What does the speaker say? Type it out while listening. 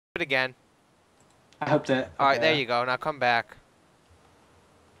it again. I hope that. All right, there Okay. you go. Now come back.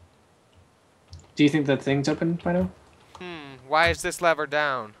 Do you think that thing's open by now? Why is this lever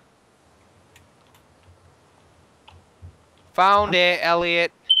down? Found it,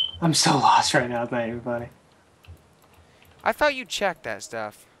 Elliot. I'm so lost right now. It's not even funny. I thought you checked that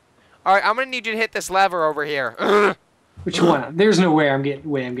stuff. All right, I'm gonna need you to hit this lever over here. Which one? There's no way I'm getting.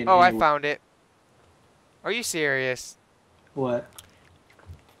 Oh, I anywhere. found it. Are you serious? What?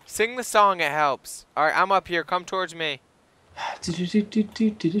 Sing the song, it helps. All right, I'm up here. Come towards me. If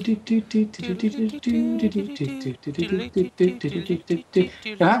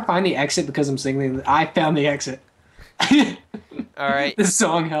I find the exit because I'm singing, I found the exit. All right. This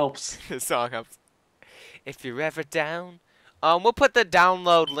song helps. The song helps. If you're ever down, we'll put the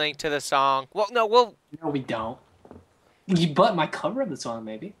download link to the song. Well, no, we'll. No, we don't. But my cover of the song,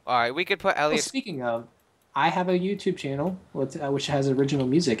 maybe. All right, we could put Well, Elliot. speaking of, I have a YouTube channel which has original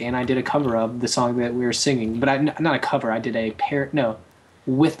music, and I did a cover of the song that we were singing. But not a cover. I did a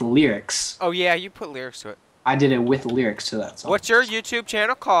with lyrics. Oh yeah, you put lyrics to it. I did it with lyrics to that song. What's your YouTube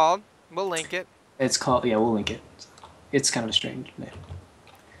channel called? We'll link it. It's called. Yeah, we'll link it. It's kind of a strange name.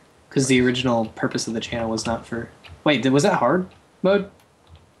 Because the original purpose of the channel was not for. Wait, was that hard mode?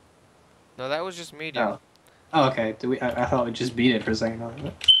 No, that was just medium. Oh, okay. I thought we just beat it for a second.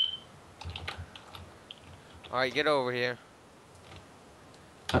 All right, get over here.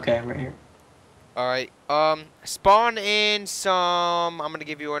 Okay, I'm right here. All right. Spawn in some. I'm gonna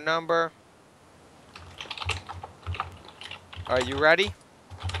give you a number. All right, you ready?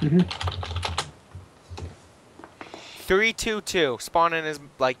 Mhm. 322. Spawn in is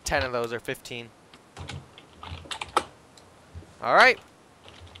like 10 of those or 15. All right.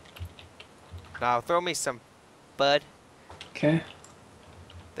 Now throw me some, bud. Okay.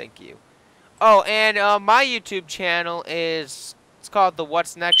 Thank you. Oh, and my YouTube channel it's called the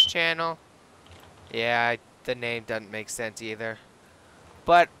What's Next channel. Yeah, the name doesn't make sense either.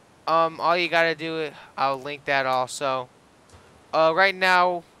 But all you gotta do, I'll link that also. Right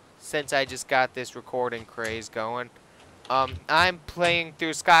now, since I just got this recording craze going, I'm playing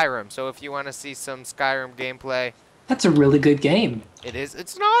through Skyrim. So if you want to see some Skyrim gameplay, That's a really good game. it is.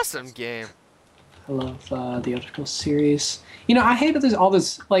 It's an awesome game. I love the Elder Scrolls series. You know, I hate that there's all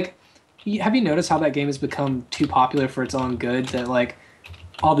this like. Have you noticed how that game has become too popular for its own good? That like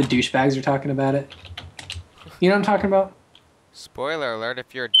all the douchebags are talking about it. You know what I'm talking about? Spoiler alert: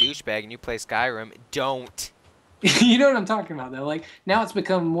 if you're a douchebag and you play Skyrim, don't. You know what I'm talking about though. Like now it's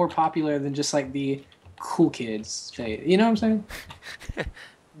become more popular than just like the cool kids. You know what I'm saying?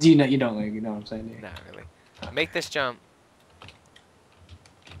 Do you know? You don't like. You know what I'm saying? Do you? Not really. Make this jump.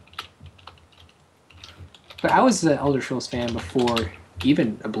 But I was an Elder Scrolls fan before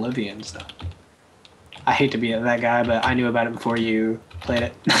even Oblivion stuff. I hate to be that guy, but I knew about it before you played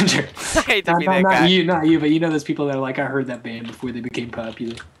it. I'm sure. I hate to be that not guy. not you, but you know those people that are like, I heard that band before they became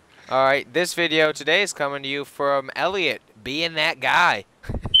popular. All right, this video today is coming to you from Elliot being that guy.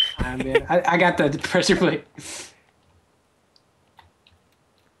 I got the pressure plate.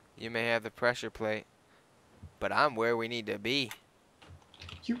 You may have the pressure plate, but I'm where we need to be.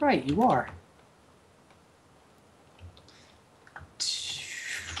 You're right, you are.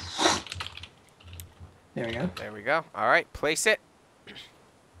 There we go. There we go. All right, place it.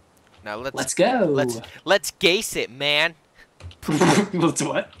 Now Let's go. Let's gaze it, man. Let's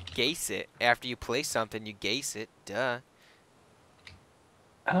what? Gaze it. After you place something, you gaze it. Duh.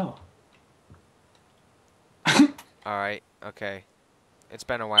 Oh. All right. Okay. It's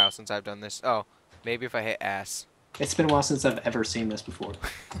been a while since I've done this. Oh, maybe if I hit ass. It's been a while since I've ever seen this before.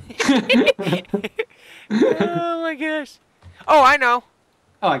 Oh my gosh. Oh, I know.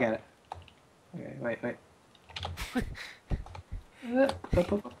 Oh, I got it. Okay, wait.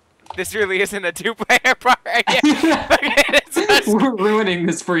 This really isn't a two-player part. We're ruining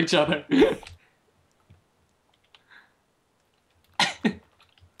this for each other.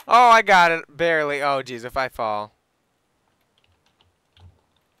 Oh, I got it. Barely. Oh, geez, if I fall.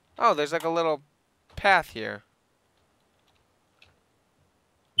 Oh, there's like a little path here.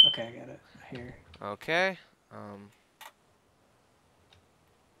 Okay, I got it. Here. Okay.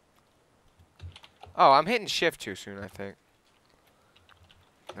 Oh, I'm hitting shift too soon, I think.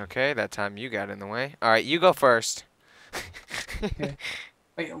 Okay, that time you got in the way. All right, you go first. Okay.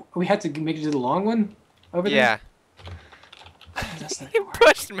 Wait, we had to make it to the long one over there? Yeah. That's not You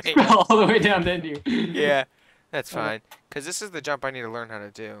pushed me. all the way down, didn't you? Yeah, that's fine. Because this is the jump I need to learn how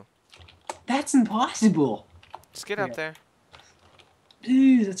to do. That's impossible. Just get up there.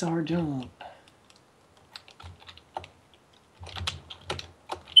 Dude, that's a hard jump.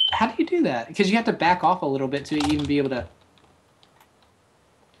 How do you do that? Because you have to back off a little bit to even be able to...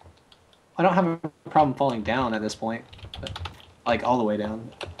 I don't have a problem falling down at this point, but, like all the way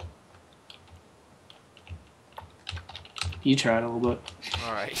down. You tried a little bit.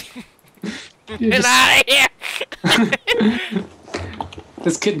 All right. You're Get out of here!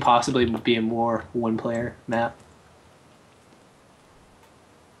 This couldn't possibly be a more one-player map.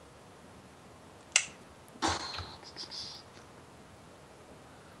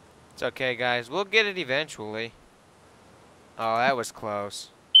 It's okay, guys. We'll get it eventually. Oh, that was close.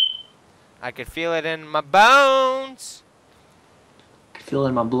 I could feel it in my bones. I can feel it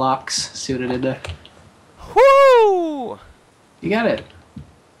in my blocks. See what I did there? Whoo! You got it.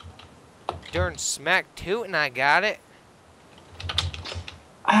 Darn smack toot, and I got it.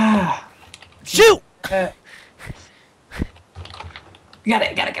 Ah. Shoot! Got it.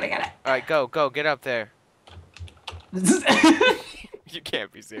 All right, go, get up there. You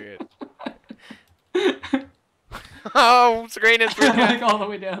can't be serious. Oh, screen is freaking Like all the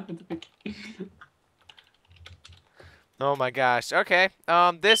way down to the beginning. Oh my gosh. Okay.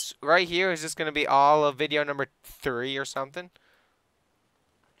 This right here is just gonna be all of video number 3 or something.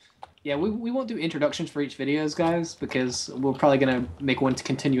 Yeah, we won't do introductions for each videos, guys, because we're probably gonna make one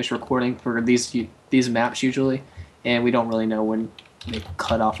continuous recording for these maps usually, and we don't really know when they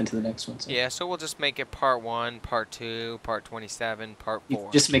cut off into the next one. So. Yeah, so we'll just make it part 1, part 2, part 27, part 4.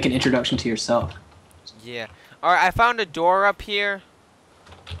 You just make an introduction to yourself. Yeah. All right, I found a door up here.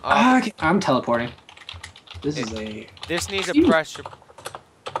 Okay, I'm teleporting. This is a. This needs a pressure.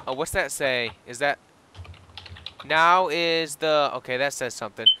 Oh, what's that say? Is that? Now is the okay? That says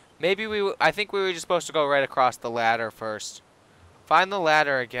something. Maybe I think we were just supposed to go right across the ladder first. Find the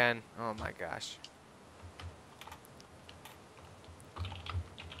ladder again. Oh my gosh.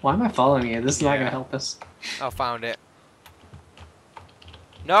 Why am I following you? This is not gonna help us. Oh, found it.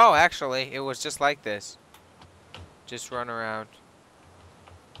 No, actually, it was just like this. Just run around.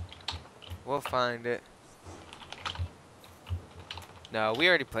 We'll find it. No, we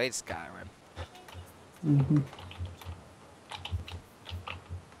already played Skyrim. Mm-hmm.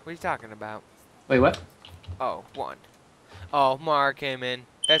 What are you talking about? Wait, what? Oh, 1. Oh, Mara came in.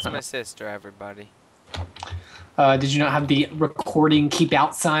 That's my sister, everybody. Did you not have the recording keep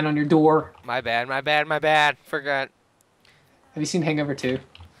out sign on your door? My bad. Forgot. Have you seen Hangover 2?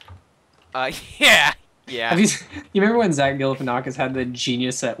 Yeah. Yeah. You remember when Zach Galifianakis had the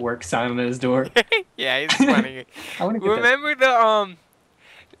genius at work sign on his door? Yeah, he's funny. I want to Remember the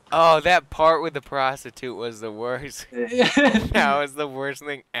oh, that part with the prostitute was the worst. That was the worst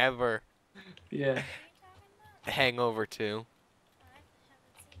thing ever. Yeah. Hangover 2.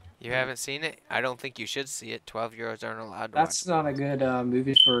 You haven't seen it? I don't think you should see it. 12-year-olds aren't allowed to That's watch. not a good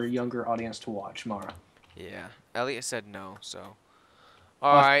movie for a younger audience to watch, Mara. Yeah. Elliot said no, so.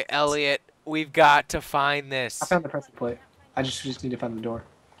 Alright, Elliot. We've got to find this. I found the pressure plate. I just need to find the door.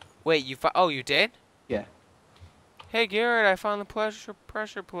 Wait, oh, you did? Yeah. Hey, Garrett, I found the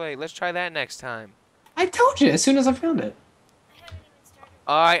pressure plate. Let's try that next time. I told you as soon as I found it.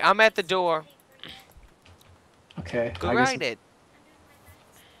 Alright, I'm at the door. Okay. Go ride it.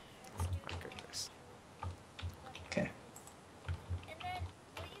 My goodness. Okay.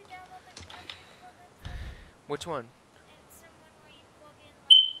 Which one?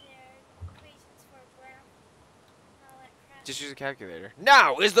 Just use a calculator.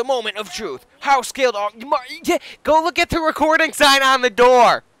 Now is the moment of truth. How skilled are you? Go look at the recording sign on the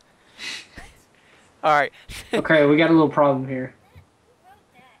door. All right. Okay, we got a little problem here.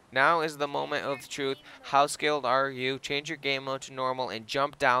 Now is the moment of truth. How skilled are you? Change your game mode to normal and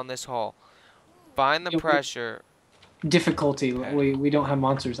jump down this hole. Find the pressure. Difficulty. Okay. We don't have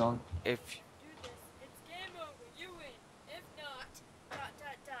monsters on. If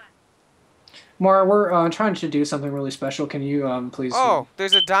Mara, we're trying to do something really special. Can you please? oh,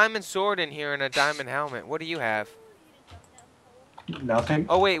 there's a diamond sword in here and a diamond helmet. What do you have? Nothing.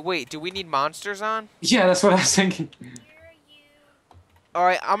 Oh wait. Do we need monsters on? Yeah, that's what I was thinking. All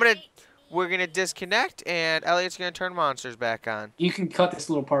right, we're gonna disconnect, and Elliot's gonna turn monsters back on. You can cut this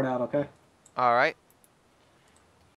little part out, okay? All right.